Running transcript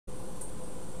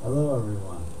Hello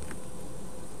everyone.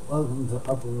 Welcome to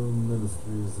Upper Room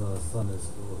Ministries Sunday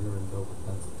School here in Dover,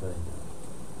 Pennsylvania.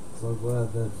 So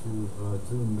glad that you've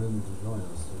tuned in to join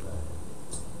us today.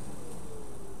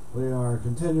 We are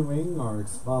continuing our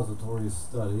expository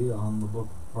study on the book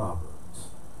of Proverbs.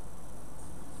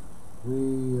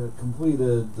 We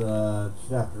completed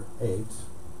chapter 8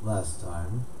 last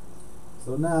time,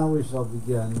 so now we shall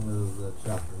begin with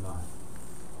chapter 9.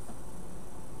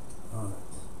 Alright.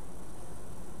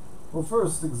 We'll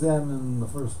first examine the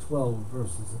first 12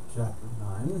 verses of chapter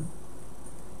 9,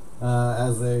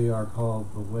 as they are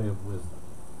called the way of wisdom.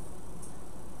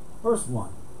 Verse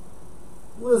 1.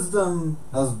 Wisdom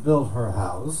has built her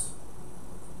house.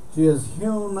 She has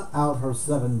hewn out her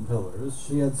 7 pillars.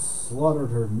 She has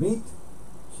slaughtered her meat.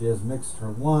 She has mixed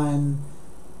her wine.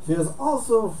 She has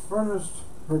also furnished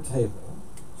her table.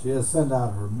 She has sent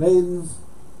out her maidens.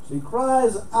 She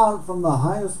cries out from the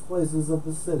highest places of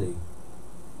the city.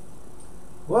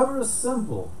 Whoever is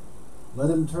simple,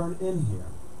 let him turn in here.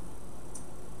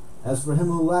 As for him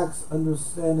who lacks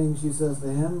understanding, she says to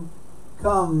him,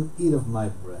 come, eat of my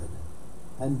bread,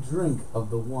 and drink of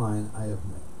the wine I have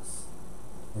mixed.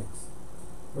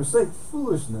 Forsake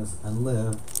foolishness and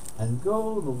live, and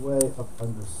go the way of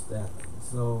understanding.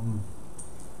 So,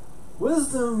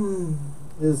 wisdom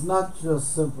is not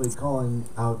just simply calling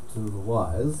out to the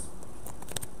wise,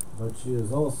 but she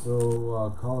is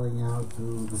also calling out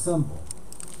to the simple,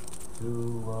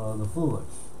 to the foolish,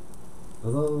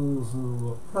 to those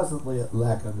who presently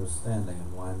lack understanding.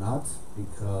 And why not?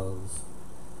 Because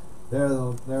they're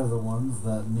the ones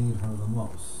that need her the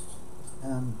most.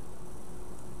 And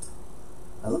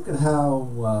I look at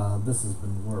how this has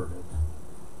been worded.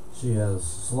 She has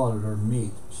slaughtered her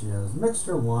meat. She has mixed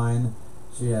her wine.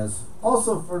 She has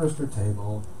also furnished her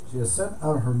table. She has sent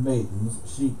out her maidens.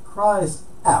 She cries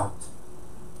out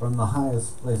from the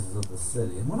highest places of the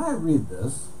city. And when I read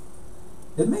this,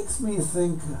 it makes me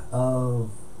think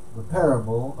of the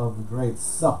parable of the Great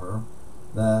Supper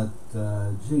that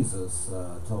Jesus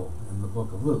told in the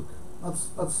book of Luke. Let's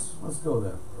go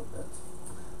there for a bit.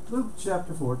 Luke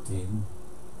chapter 14,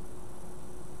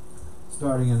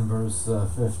 starting in verse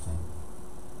 15.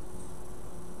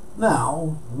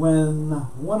 Now, when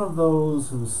one of those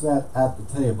who sat at the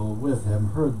table with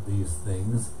him heard these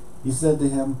things, he said to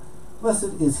him,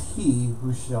 blessed is he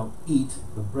who shall eat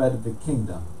the bread of the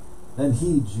kingdom. Then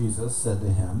he, Jesus, said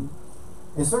to him,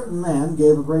 a certain man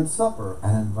gave a great supper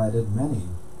and invited many.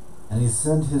 And he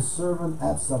sent his servant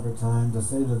at supper time to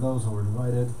say to those who were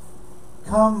invited,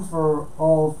 come, for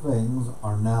all things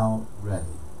are now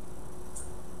ready.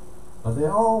 But they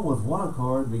all with one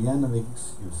accord began to make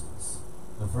excuses.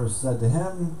 The first said to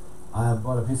him, I have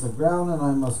bought a piece of ground and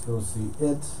I must go see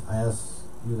it. I ask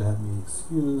you to have me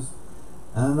excused.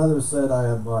 And another said, I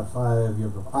have bought 5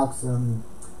 yoke of oxen,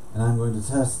 and I'm going to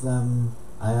test them.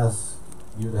 I ask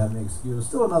you to have me excused.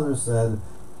 Still another said,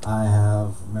 I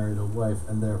have married a wife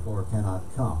and therefore cannot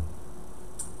come.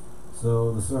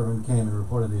 So the servant came and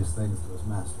reported these things to his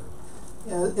master.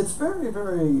 Yeah, it's very,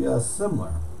 very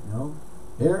similar.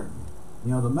 Here,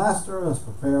 the master has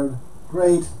prepared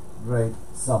great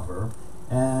supper,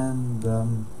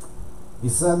 and he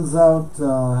sends out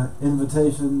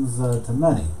invitations to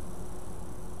many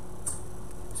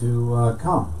to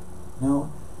come.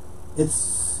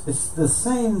 It's the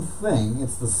same thing.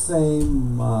 It's the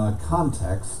same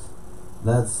context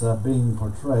that's being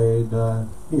portrayed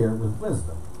here with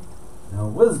wisdom.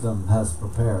 Wisdom has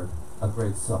prepared a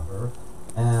great supper,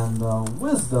 and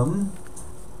wisdom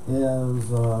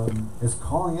is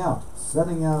calling out,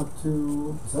 sending out the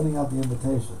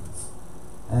invitations,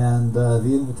 and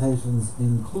the invitations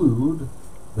include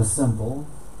the simple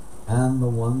and the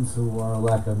ones who are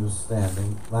lack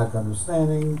understanding,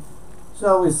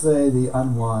 shall we say, the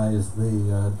unwise,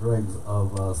 the dregs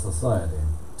of society.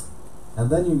 And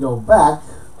then you go back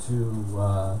to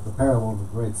the parable of the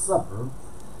Great Supper,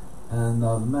 and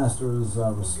the master's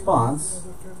response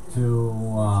to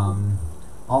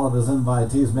all of his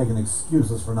invitees making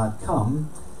excuses for not come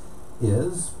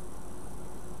is,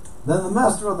 then the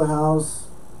master of the house,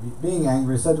 being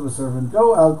angry, said to his servant,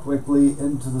 go out quickly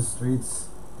into the streets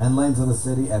and lanes of the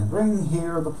city, and bring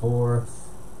here the poor,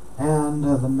 and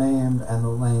the maimed, and the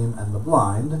lame, and the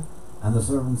blind. And the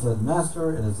servant said,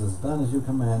 master, it is as done as you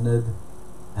commanded,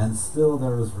 and still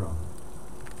there is room.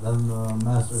 Then the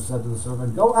master said to the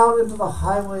servant, go out into the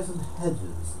highways and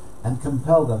hedges, and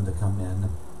compel them to come in,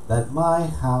 that my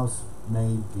house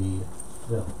may be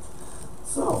filled.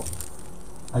 So,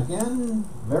 again,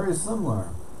 very similar.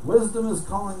 Wisdom is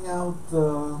calling out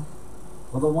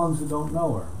for the ones who don't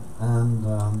know her. And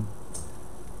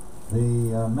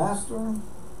the master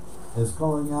is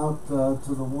calling out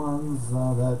to the ones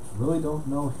that really don't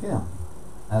know him,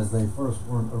 as they first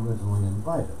weren't originally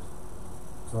invited.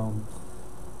 So,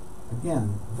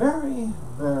 again, very,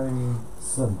 very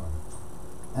similar.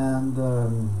 And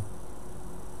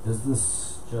is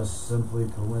this just simply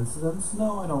coincidence?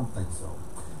 No, I don't think so.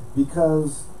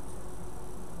 Because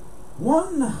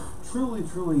one truly,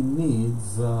 truly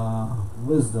needs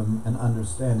wisdom and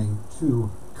understanding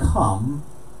to come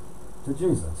to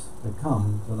Jesus, to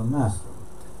come to the Master.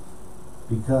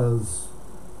 Because,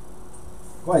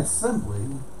 quite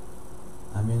simply,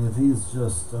 I mean, if he's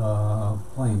just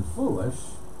plain foolish,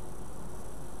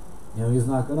 he's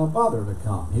not going to bother to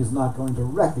come. He's not going to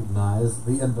recognize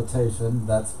the invitation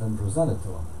that's been presented to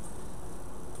him.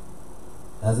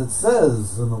 As it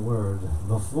says in the Word,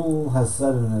 the fool has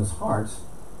said in his heart,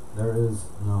 there is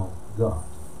no God.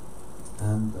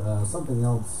 And something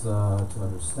else to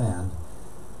understand,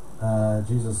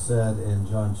 Jesus said in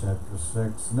John chapter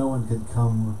 6, no one can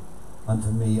come unto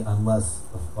me unless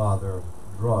the Father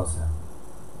draws him.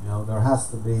 There has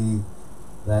to be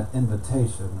that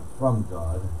invitation from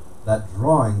God, that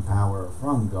drawing power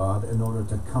from God in order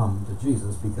to come to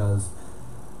Jesus, because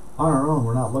on our own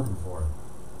we're not looking for it.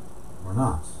 We're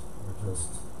not. We're just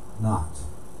not.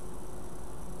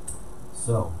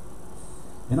 So,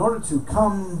 in order to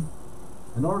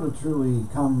truly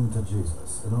come to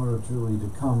Jesus, in order truly to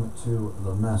come to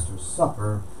the Master's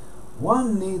Supper,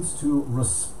 one needs to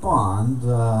respond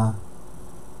to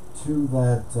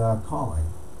that calling.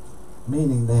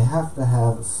 Meaning they have to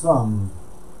have some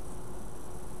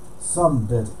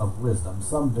bit of wisdom,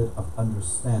 some bit of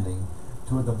understanding,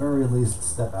 to at the very least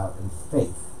step out in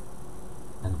faith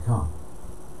and come.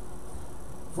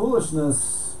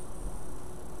 Foolishness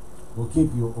will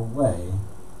keep you away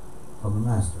from the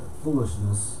Master.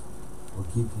 Foolishness will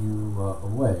keep you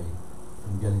away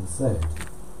from getting saved.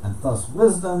 And thus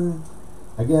wisdom,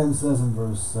 again says in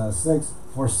verse 6,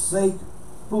 forsake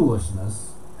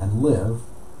foolishness and live,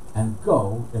 and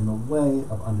go in the way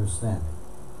of understanding.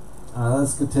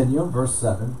 Let's continue in verse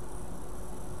 7.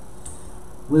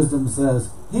 Wisdom says,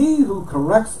 he who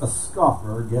corrects a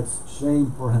scoffer gets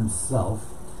shame for himself,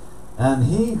 and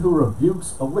he who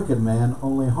rebukes a wicked man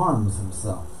only harms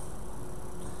himself.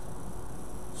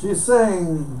 She's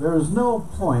saying there is no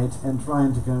point in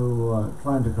trying to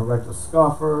correct a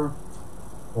scoffer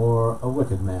or a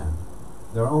wicked man.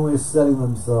 They're only setting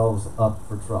themselves up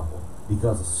for trouble.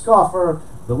 Because a scoffer,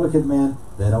 the wicked man,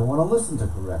 they don't want to listen to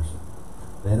correction.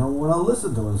 They don't want to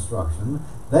listen to instruction.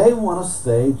 They want to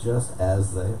stay just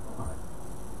as they are.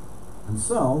 And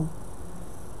so,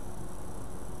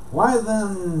 why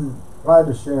then try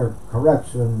to share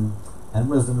correction and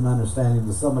wisdom and understanding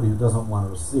to somebody who doesn't want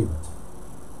to receive it?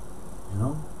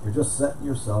 You're just setting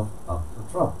yourself up for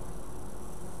trouble.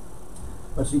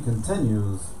 But she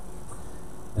continues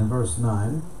in verse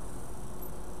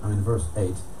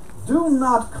 8. Do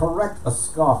not correct a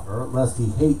scoffer, lest he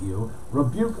hate you.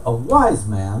 Rebuke a wise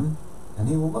man, and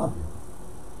he will love you.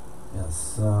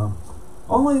 Yes,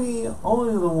 only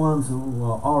the ones who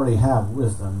already have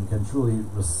wisdom can truly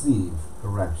receive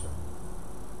correction.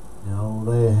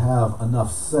 They have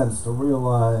enough sense to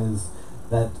realize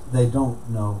that they don't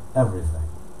know everything.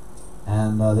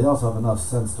 And they also have enough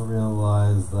sense to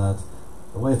realize that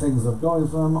the way things are going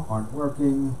for them aren't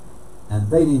working, and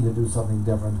they need to do something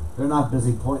different. They're not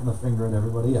busy pointing the finger at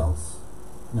everybody else.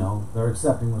 No, they're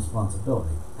accepting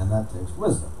responsibility, and that takes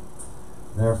wisdom.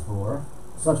 Therefore,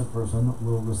 such a person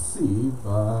will receive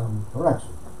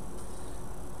correction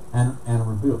and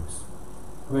rebukes.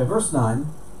 Okay, verse 9.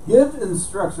 Give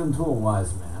instruction to a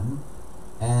wise man,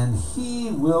 and he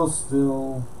will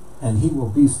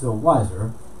be still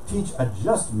wiser. Teach a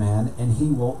just man, and he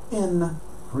will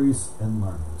increase in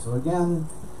learning. So again,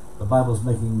 the Bible is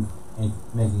making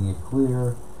it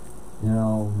clear,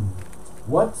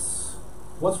 what's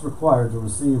required to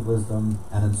receive wisdom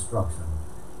and instruction.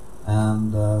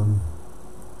 And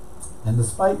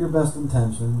despite your best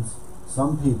intentions,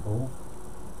 some people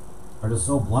are just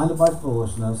so blinded by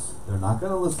foolishness, they're not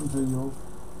going to listen to you,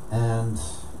 and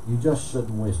you just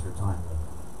shouldn't waste your time with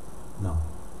them. No.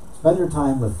 Spend your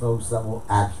time with folks that will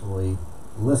actually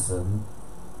listen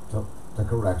to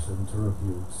correction, to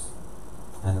rebukes,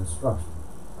 and instruction.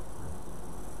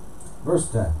 Verse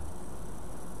 10.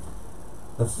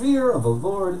 The fear of the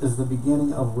Lord is the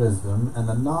beginning of wisdom, and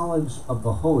the knowledge of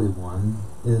the Holy One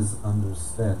is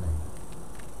understanding.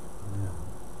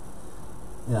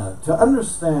 Yeah, to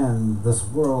understand this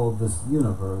world, this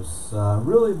universe,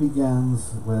 really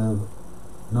begins with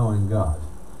knowing God,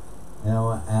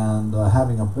 and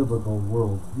having a biblical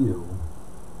worldview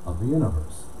of the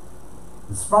universe.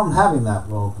 It's from having that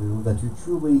worldview that you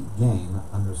truly gain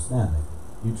understanding.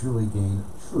 You truly gain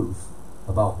truth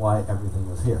about why everything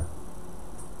is here.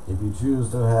 If you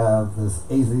choose to have this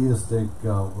atheistic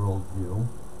worldview,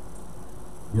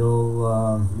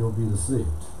 you'll be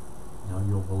deceived.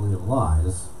 You'll believe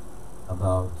lies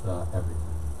about everything.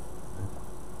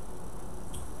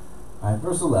 All right,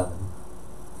 verse 11.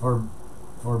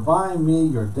 For by me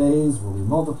your days will be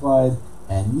multiplied,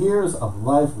 and years of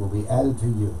life will be added to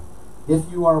you.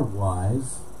 If you are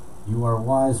wise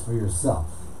for yourself.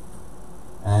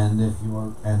 And if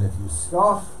you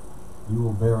scoff, you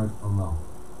will bear it alone.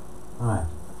 All right,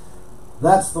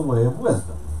 that's the way of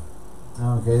wisdom.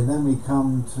 Okay, then we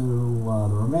come to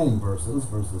the remaining verses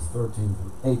 13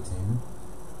 through 18.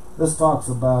 This talks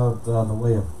about the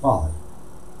way of folly.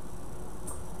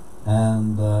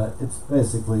 And it's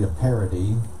basically a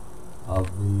parody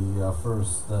of the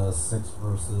first 6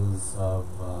 verses of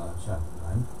chapter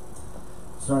 9.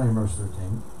 Starting in verse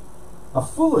 13. A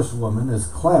foolish woman is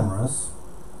clamorous.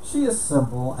 She is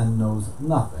simple and knows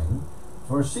nothing,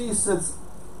 for she sits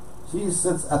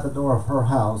at the door of her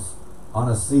house on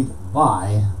a seat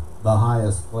by the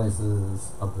highest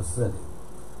places of the city.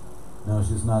 No,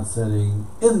 she's not sitting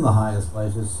in the highest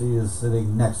places. She is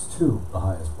sitting next to the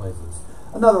highest places.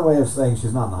 Another way of saying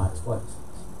she's not in the highest places.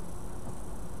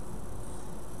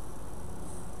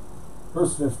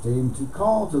 Verse 15, to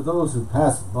call to those who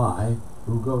pass by,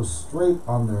 who go straight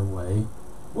on their way,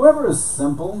 whoever is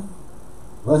simple,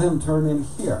 let him turn in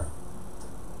here.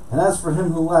 And as for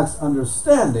him who lacks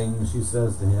understanding, she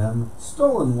says to him,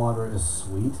 stolen water is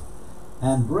sweet,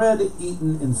 and bread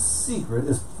eaten in secret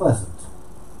is pleasant.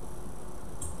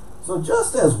 So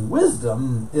just as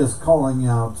wisdom is calling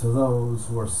out to those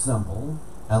who are simple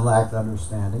and lack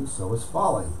understanding, so is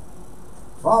folly.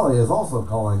 Folly is also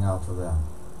calling out to them.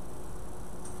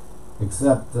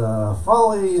 Except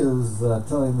folly is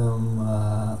telling them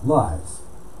lies.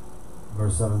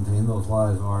 Verse 17, those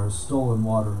lies are, stolen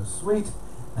water is sweet,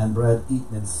 and bread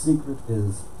eaten in secret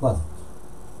is pleasant.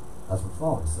 That's what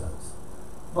folly says.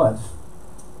 But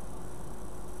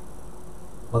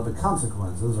the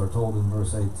consequences are told in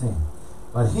verse 18.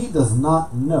 But he does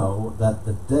not know that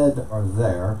the dead are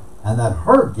there, and that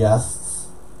her guests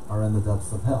are in the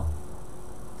depths of hell.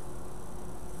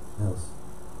 Yes.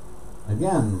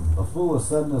 Again, the fool has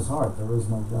said in his heart, there is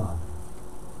no God.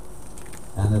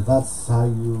 And if that's how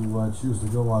you choose to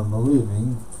go on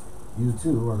believing, you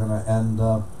too are going to end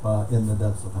up in the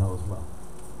depths of hell as well.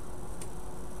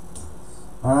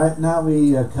 Alright, now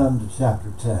we come to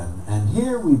chapter 10. And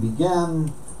here we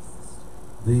begin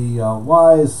the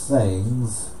wise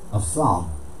sayings of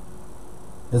Solomon,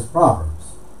 his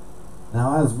Proverbs.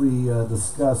 Now, as we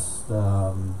discussed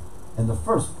in the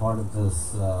first part of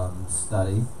this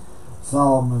study,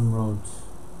 Solomon wrote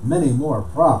many more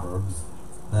Proverbs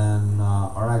than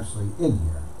are actually in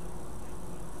here.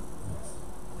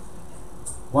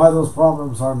 Why those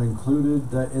Proverbs aren't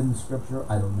included in Scripture,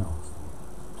 I don't know.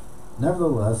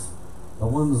 Nevertheless, the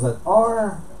ones that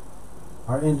are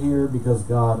in here because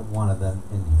God wanted them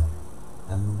in here.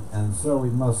 And so we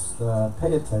must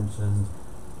pay attention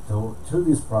to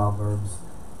these Proverbs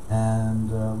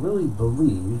and really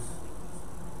believe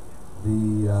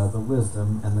the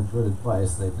wisdom and the good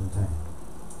advice they contain.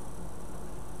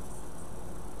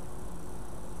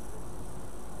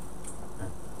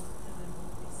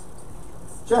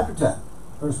 Chapter 10,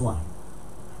 verse 1.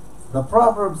 The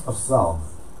Proverbs of Solomon.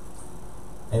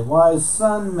 A wise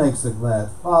son makes a glad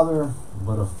father,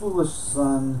 but a foolish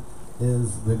son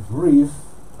is the grief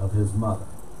of his mother.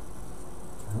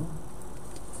 Okay.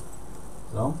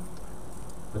 So,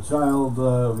 the child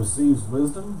receives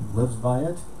wisdom, lives by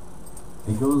it.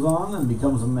 He goes on and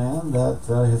becomes a man that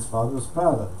his father is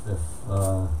proud of.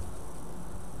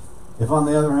 If on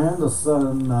the other hand, the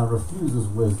son refuses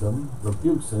wisdom,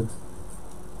 rebukes it,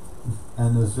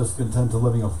 and is just content to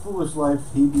living a foolish life,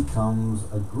 he becomes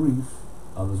a grief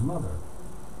of his mother.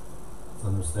 It's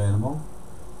understandable.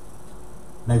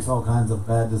 Makes all kinds of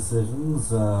bad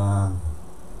decisions.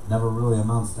 Never really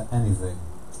amounts to anything.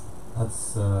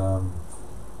 That's a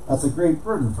great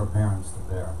burden for parents to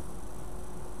bear.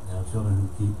 Children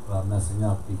who keep messing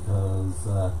up because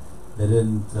they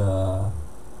didn't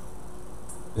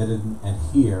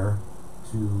adhere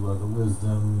to the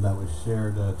wisdom that was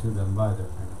shared to them by their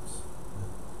parents.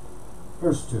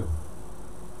 Verse 2.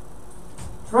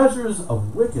 Treasures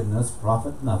of wickedness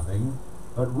profit nothing,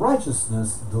 but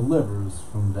righteousness delivers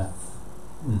from death.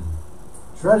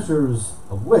 Treasures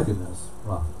of wickedness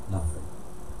profit nothing.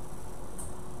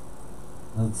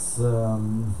 That's the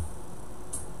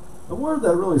word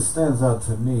that really stands out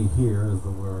to me here is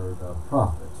the word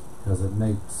prophet, because it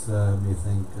makes me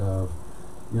think of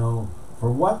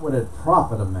For what would it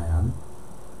profit a man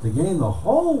to gain the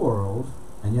whole world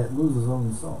and yet lose his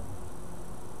own soul?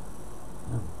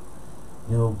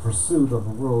 Pursuit of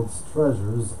the world's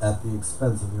treasures at the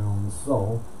expense of your own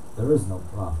soul, there is no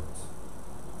profit.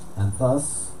 And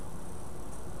thus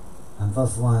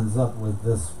lines up with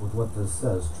what this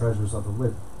says: treasures of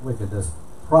the wickedness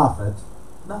profit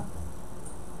nothing.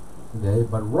 Okay,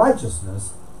 but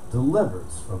righteousness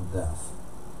delivers from death.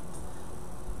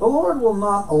 The Lord will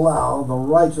not allow the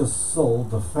righteous soul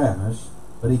to famish,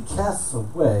 but he casts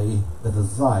away the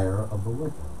desire of the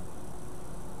wicked.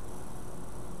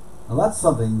 Now that's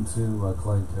something to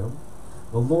cling to.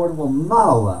 The Lord will not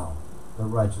allow the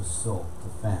righteous soul to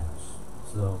famish.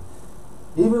 So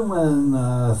even when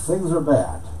things are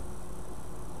bad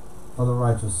for the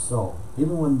righteous soul,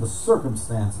 even when the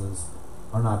circumstances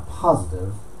are not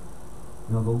positive,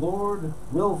 the Lord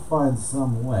will find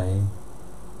some way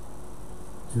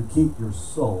to keep your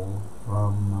soul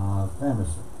from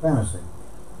famishing.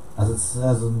 As it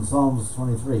says in Psalms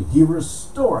 23, he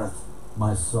restoreth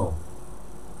my soul.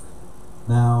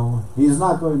 Now, he's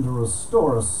not going to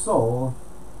restore a soul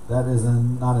that is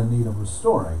not in need of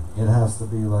restoring. It has to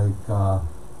be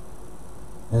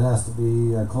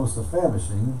close to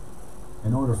famishing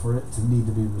in order for it to need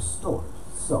to be restored.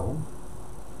 So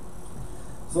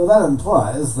that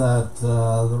implies that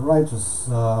the righteous,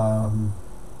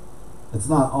 it's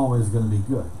not always going to be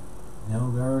good. There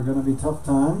are going to be tough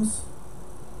times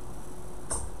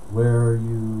where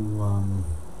you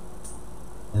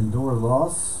endure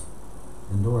loss,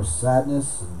 endure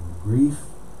sadness and grief,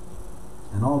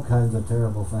 and all kinds of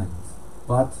terrible things.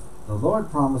 But the Lord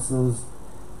promises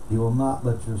he will not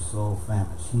let your soul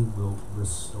famish. He will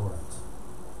restore it.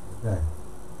 Okay.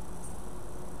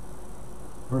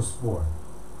 Verse 4.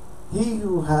 He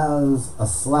who has a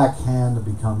slack hand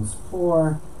becomes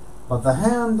poor, but the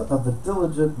hand of the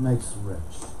diligent makes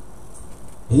rich.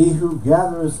 He who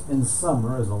gathers in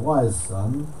summer is a wise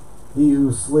son. He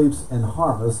who sleeps in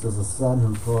harvest is a son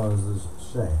who causes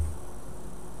shame.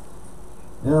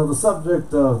 The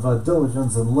subject of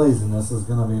diligence and laziness is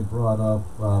going to be brought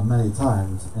up many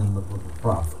times in the book of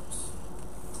Proverbs.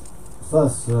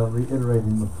 Thus,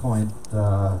 reiterating the point,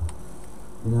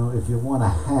 if you want to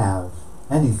have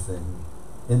anything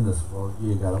in this world,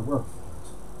 you got to work for it.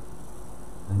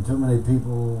 And too many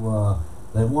people,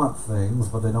 they want things,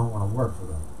 but they don't want to work for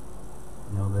them.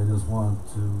 They just want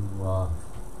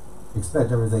to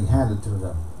expect everything handed to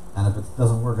them, and if it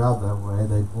doesn't work out that way,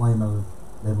 they blame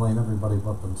everybody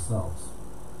but themselves.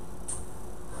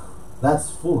 That's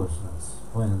foolishness,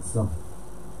 plain and simple.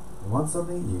 You want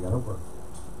something, you got to work for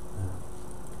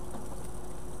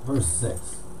it. Verse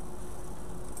 6.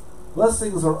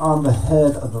 Blessings are on the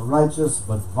head of the righteous,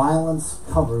 but violence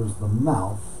covers the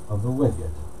mouth of the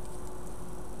wicked.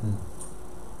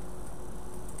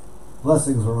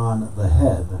 Blessings are on the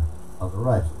head of the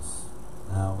righteous.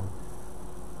 Now,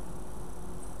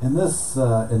 in this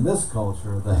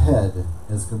culture, the head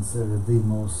is considered the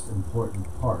most important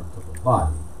part of the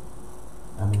body.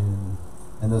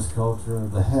 In this culture,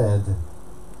 the head,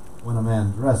 when a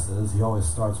man dresses, he always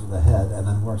starts with the head and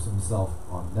then works himself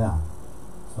on down.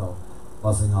 So,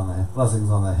 blessings on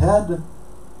the head,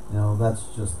 that's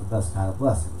just the best kind of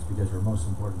blessings, because your most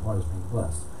important part is being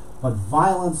blessed. But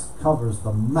violence covers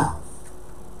the mouth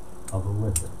of the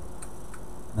wicked.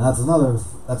 Now that's another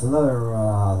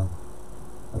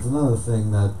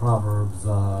thing that Proverbs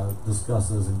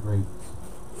discusses in great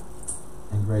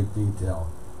detail.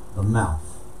 The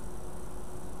mouth,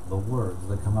 the words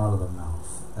that come out of the mouth,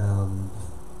 and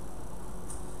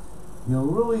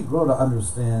really grow to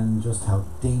understand just how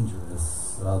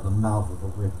dangerous the mouth of the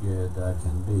wicked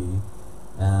can be,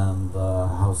 and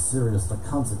how serious the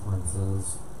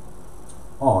consequences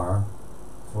are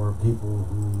for people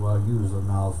who use their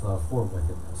mouth for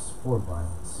wickedness, for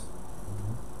violence.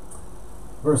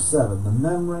 Verse 7, the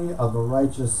memory of the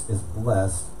righteous is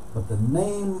blessed, but the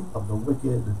name of the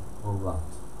wicked will rot.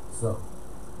 So,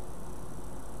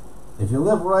 if you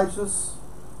live righteous,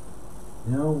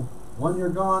 when you're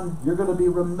gone, you're going to be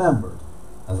remembered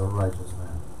as a righteous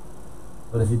man.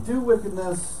 But if you do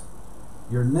wickedness,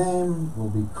 your name will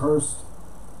be cursed.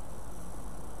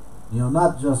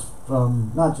 Not just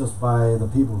by the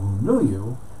people who knew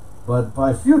you, but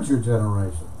by future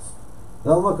generations.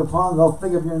 They'll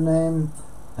think of your name,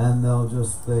 and they'll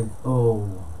just think, oh,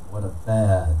 what a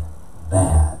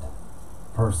bad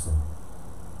person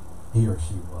he or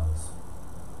she was.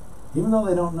 Even though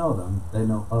they don't know them, they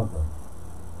know of them.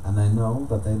 And they know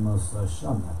that they must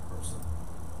shun that person.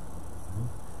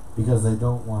 Because they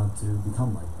don't want to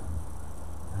become like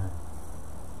them.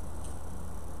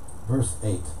 Verse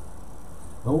 8.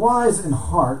 The wise in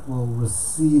heart will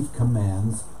receive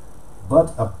commands,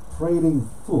 but a prating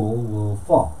fool will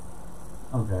fall.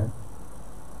 Okay.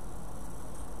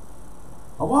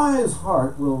 A wise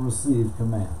heart will receive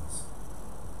commands.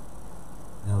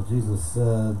 You know, Jesus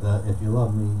said that if you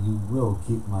love me, you will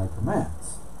keep my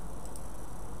commands.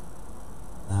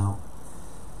 Now,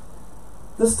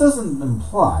 this doesn't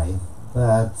imply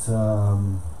that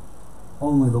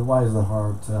only the wise at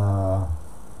heart,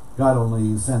 God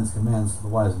only sends commands to the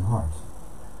wise in heart.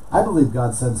 I believe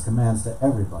God sends commands to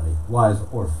everybody, wise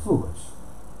or foolish.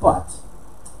 But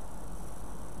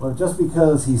just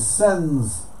because he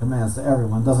sends commands to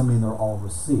everyone doesn't mean they're all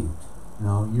received. You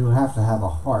know, you have to have a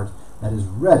heart that is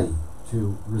ready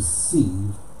to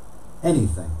receive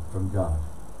anything from God.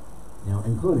 You know,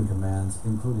 including commands,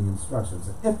 including instructions.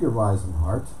 And if you're wise in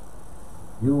heart,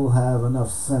 you will have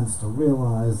enough sense to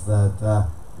realize that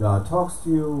God talks to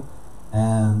you,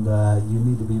 and you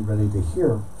need to be ready to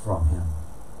hear from him.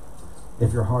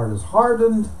 If your heart is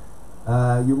hardened,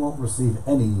 you won't receive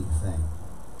anything,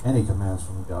 any commands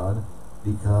from God,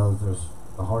 because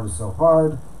the heart is so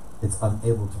hard, it's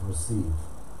unable to receive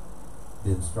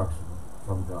the instruction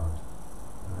from God.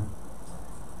 Right?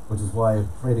 Which is why a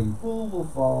prating fool will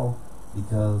fall,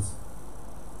 because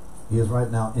he is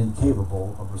right now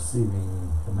incapable of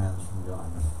receiving commands from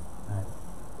God. Right?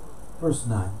 Verse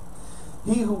 9.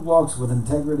 He who walks with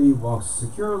integrity walks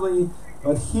securely,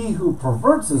 but he who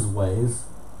perverts his ways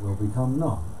will become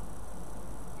known.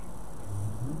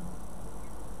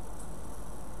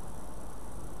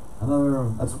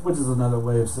 Which is another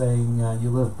way of saying you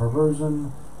live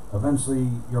perversion. Eventually,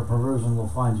 your perversion will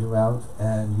find you out,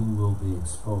 and you will be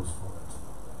exposed for it.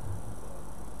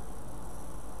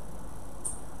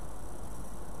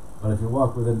 But if you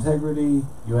walk with integrity,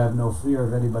 you have no fear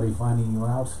of anybody finding you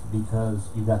out, because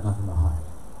you got nothing to hide.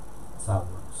 That's how it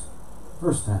works.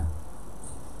 Verse 10.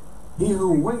 He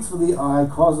who winks with the eye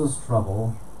causes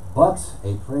trouble, but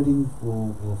a prating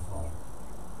fool will fall.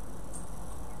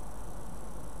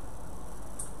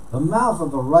 The mouth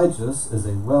of the righteous is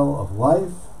a well of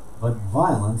life, but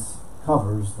violence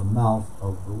covers the mouth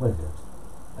of the wicked.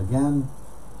 Again,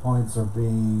 points are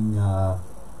being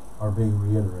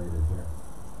reiterated here.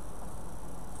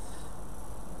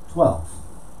 12.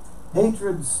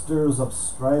 Hatred stirs up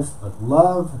strife, but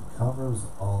love covers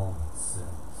all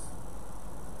sins.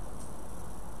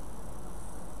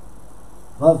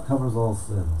 Love covers all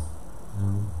sins.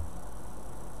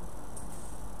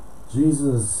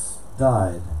 Jesus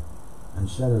died and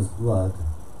shed his blood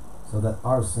so that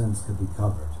our sins could be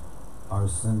covered, our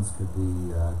sins could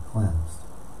be cleansed.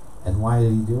 And why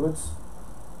did he do it?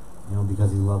 You know,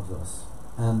 because he loves us.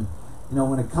 And you know,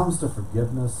 when it comes to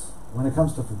forgiveness, when it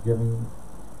comes to forgiving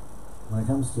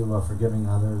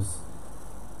others,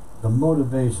 the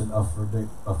motivation of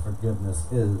forgiveness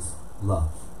is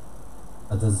love,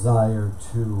 a desire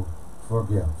to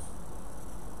forgive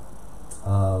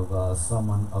of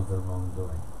someone of their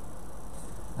wrongdoing.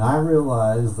 Now, I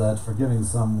realize that forgiving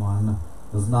someone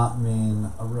does not mean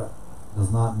a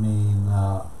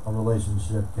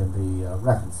relationship can be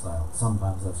reconciled.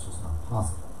 Sometimes that's just not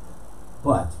possible.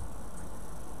 But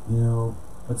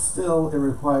still, it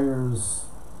requires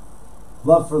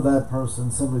love for that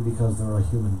person simply because they're a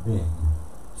human being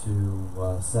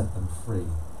to set them free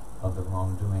of their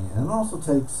wrongdoing. And it also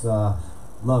takes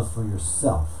love for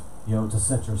yourself, to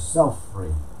set yourself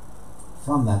free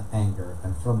from that anger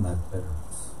and from that bitterness.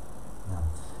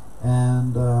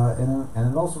 And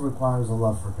it also requires a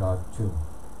love for God too,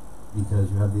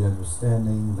 because you have the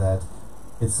understanding that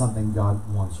it's something God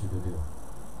wants you to do.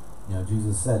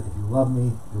 Jesus said, if you love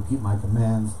me, you'll keep my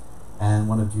commands, and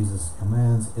one of Jesus'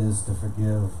 commands is to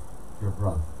forgive your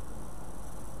brother.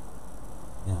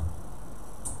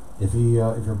 If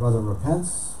your brother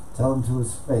repents, tell him to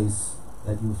his face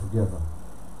that you forgive him.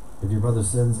 If your brother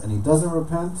sins and he doesn't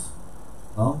repent,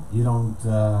 well, you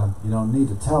don't need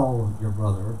to tell your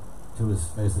brother to his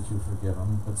face that you forgive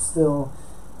him, but still,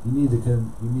 you need to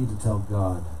tell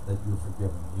God that you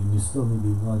forgive him. You still need to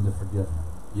be willing to forgive him.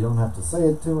 You don't have to say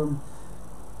it to him,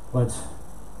 but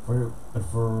for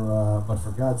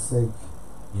God's sake,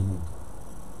 you need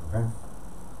to. Okay?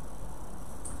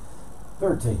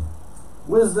 13.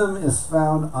 Wisdom is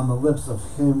found on the lips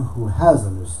of him who has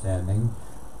understanding,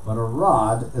 but a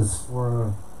rod is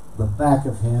for the back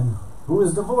of him who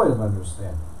is devoid of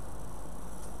understanding.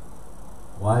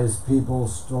 Wise people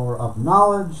store up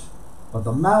knowledge, but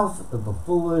the mouth of the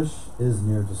foolish is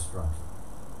near destruction.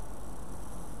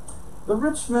 The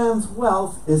rich man's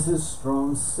wealth is his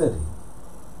strong city.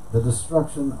 The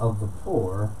destruction of the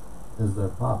poor is their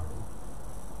poverty.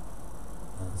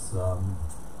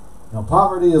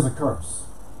 Poverty is a curse.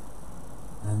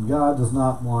 And God does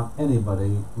not want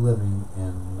anybody living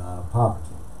in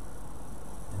poverty.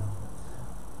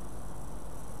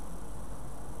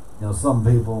 Some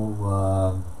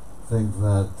people think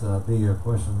that being a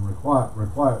Christian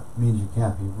means you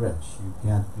can't be rich, you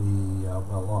can't be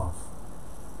well off.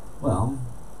 Well,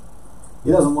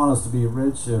 He doesn't want us to be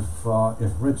rich if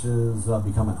riches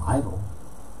become an idol,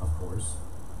 of course.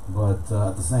 But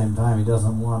at the same time, He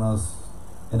doesn't want us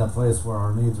in a place where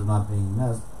our needs are not being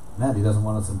met. He doesn't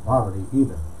want us in poverty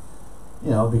either.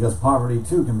 Because poverty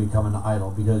too can become an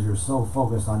idol because you're so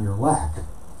focused on your lack,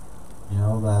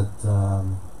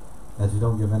 that you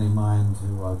don't give any mind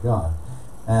to God.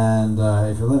 And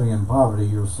if you're living in poverty,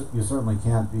 you certainly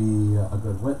can't be a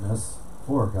good witness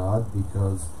for God,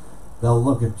 because they'll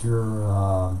look at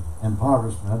your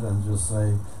impoverishment and just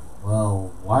say,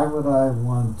 well, why would I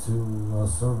want to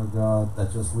serve a God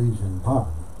that just leaves you in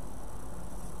poverty?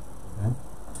 Okay?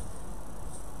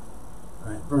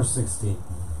 All right, verse 16.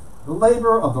 The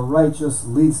labor of the righteous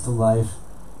leads to life,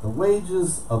 the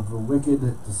wages of the wicked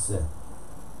to sin.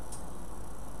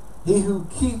 He who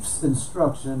keeps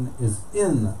instruction is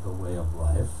in the way of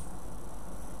life,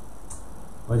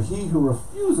 but he who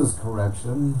refuses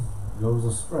correction goes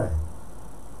astray.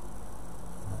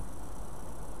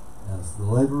 Yes, the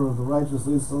labor of the righteous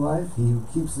leads to life. He who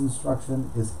keeps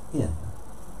instruction is in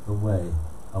the way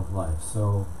of life.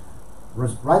 So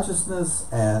righteousness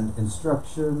and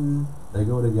instruction, they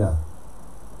go together.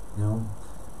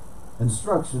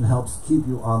 Instruction helps keep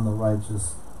you on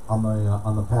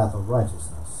the path of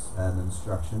righteousness, and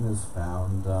instruction is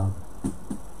found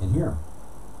in here.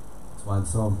 That's why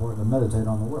it's so important to meditate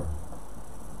on the Word.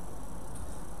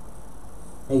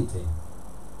 18.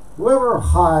 Whoever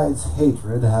hides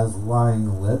hatred has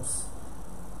lying lips,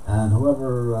 and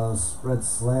whoever spreads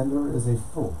slander is a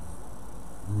fool.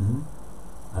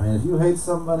 If you hate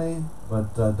somebody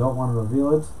but don't want to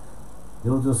reveal it,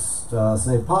 you'll just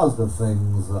say positive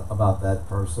things about that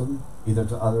person, either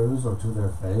to others or to their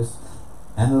face,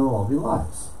 and it'll all be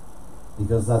lies,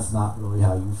 because that's not really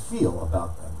how you feel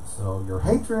about them. So your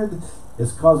hatred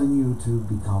is causing you to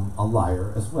become a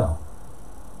liar as well.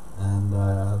 And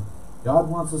God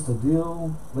wants us to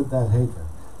deal with that hatred.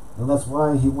 And that's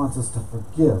why He wants us to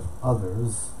forgive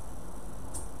others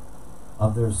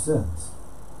of their sins.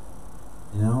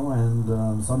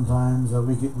 And sometimes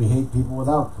we hate people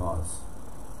without cause.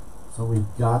 So we've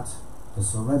got to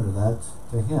surrender that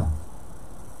to Him,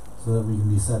 so that we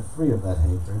can be set free of that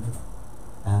hatred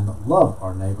and love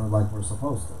our neighbor like we're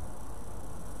supposed to.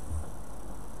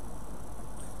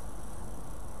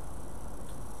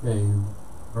 Okay,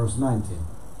 verse 19.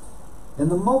 In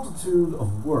the multitude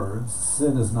of words,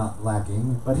 sin is not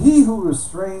lacking, but he who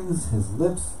restrains his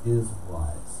lips is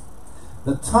wise.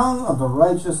 The tongue of the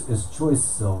righteous is choice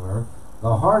silver,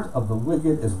 the heart of the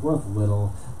wicked is worth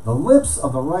little. The lips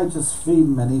of the righteous feed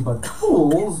many, but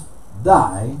fools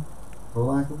die for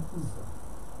lack of wisdom.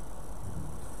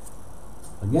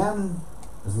 Again,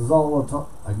 this is all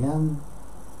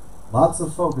lots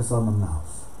of focus on the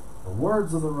mouth. The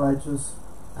words of the righteous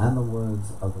and the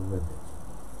words of the wicked.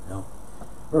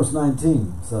 Verse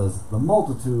 19 says, the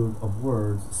multitude of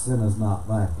words, sin is not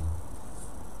lacking.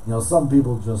 Some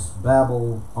people just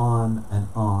babble on and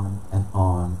on and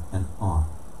on and on.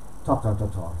 Talk.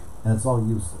 And it's all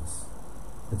useless.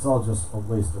 It's all just a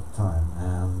waste of time.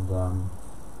 And,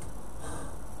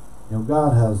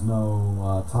 God has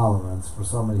no tolerance for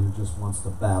somebody who just wants to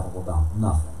babble about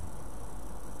nothing.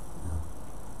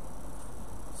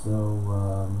 So,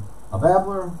 a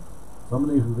babbler,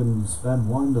 somebody who can spend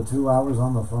 1 to 2 hours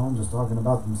on the phone just talking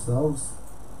about themselves,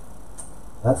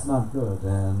 that's not good,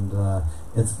 and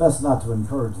it's best not to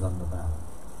encourage them to babble.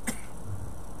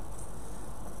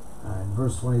 All right,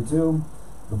 verse 22,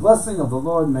 the blessing of the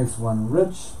Lord makes one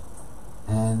rich,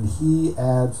 and He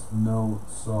adds no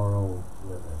sorrow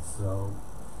with it. So,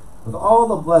 with all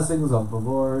the blessings of the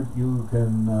Lord, you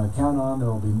can count on there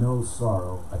will be no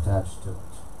sorrow attached to it.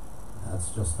 That's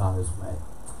just not His way.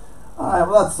 All right,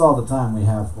 well, that's all the time we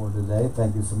have for today.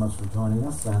 Thank you so much for joining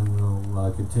us, and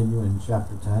we'll continue in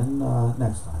chapter 10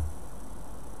 next time.